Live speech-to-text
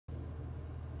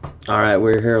Alright,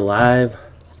 we're here live.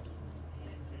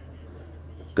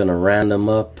 Gonna random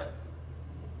up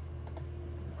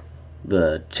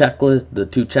the checklist, the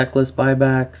two checklist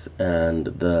buybacks and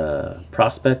the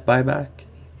prospect buyback.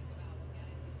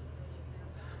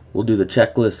 We'll do the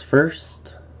checklist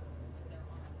first.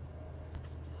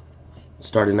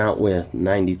 Starting out with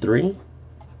 93.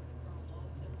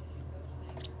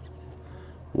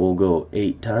 We'll go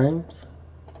 8 times.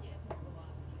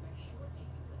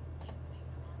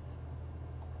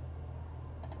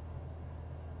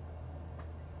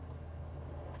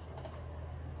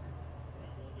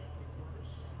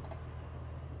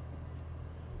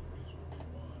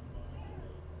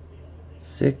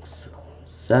 Six,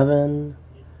 7,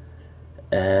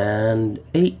 and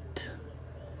 8.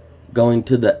 Going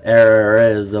to the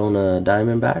Arizona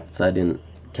Diamondbacks. I didn't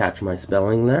catch my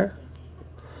spelling there,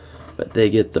 but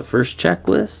they get the first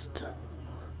checklist.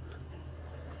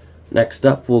 Next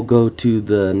up, we'll go to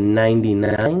the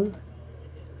 99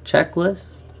 checklist.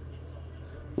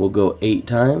 We'll go 8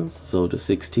 times, so to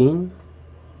 16.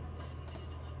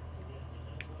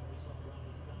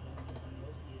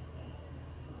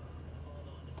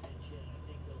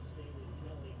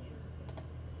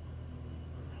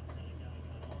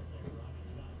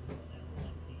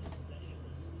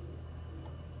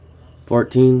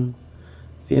 $14,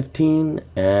 15,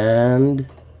 and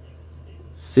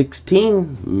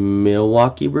 16.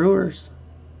 Milwaukee Brewers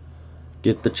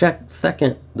get the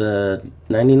second, the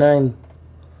 99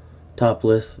 top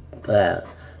list, the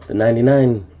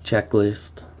 99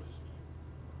 checklist.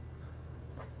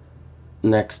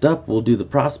 Next up, we'll do the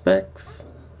prospects.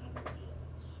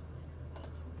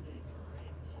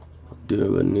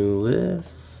 Do a new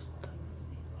list.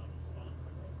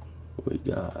 We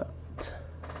got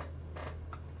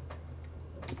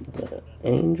the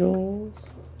Angels,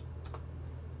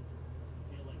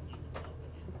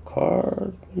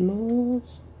 Cardinals,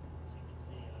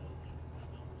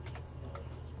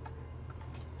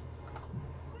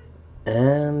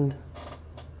 and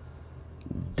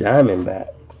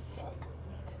Diamondbacks.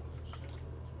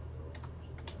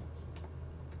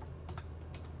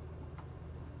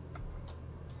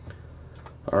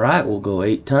 Alright, we'll go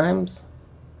 8 times.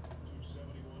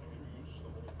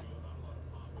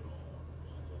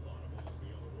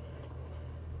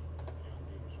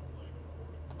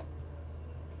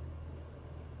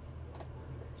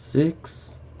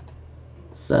 Six,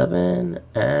 7,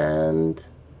 and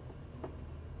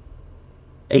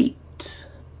 8.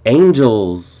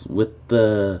 Angels with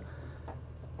the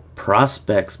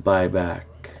prospects buyback.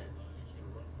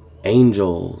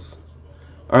 Angels.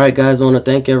 Alright guys, I want to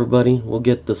thank everybody. We'll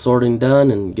get the sorting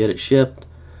done and get it shipped.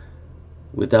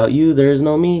 Without you, there is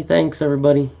no me. Thanks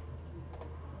everybody.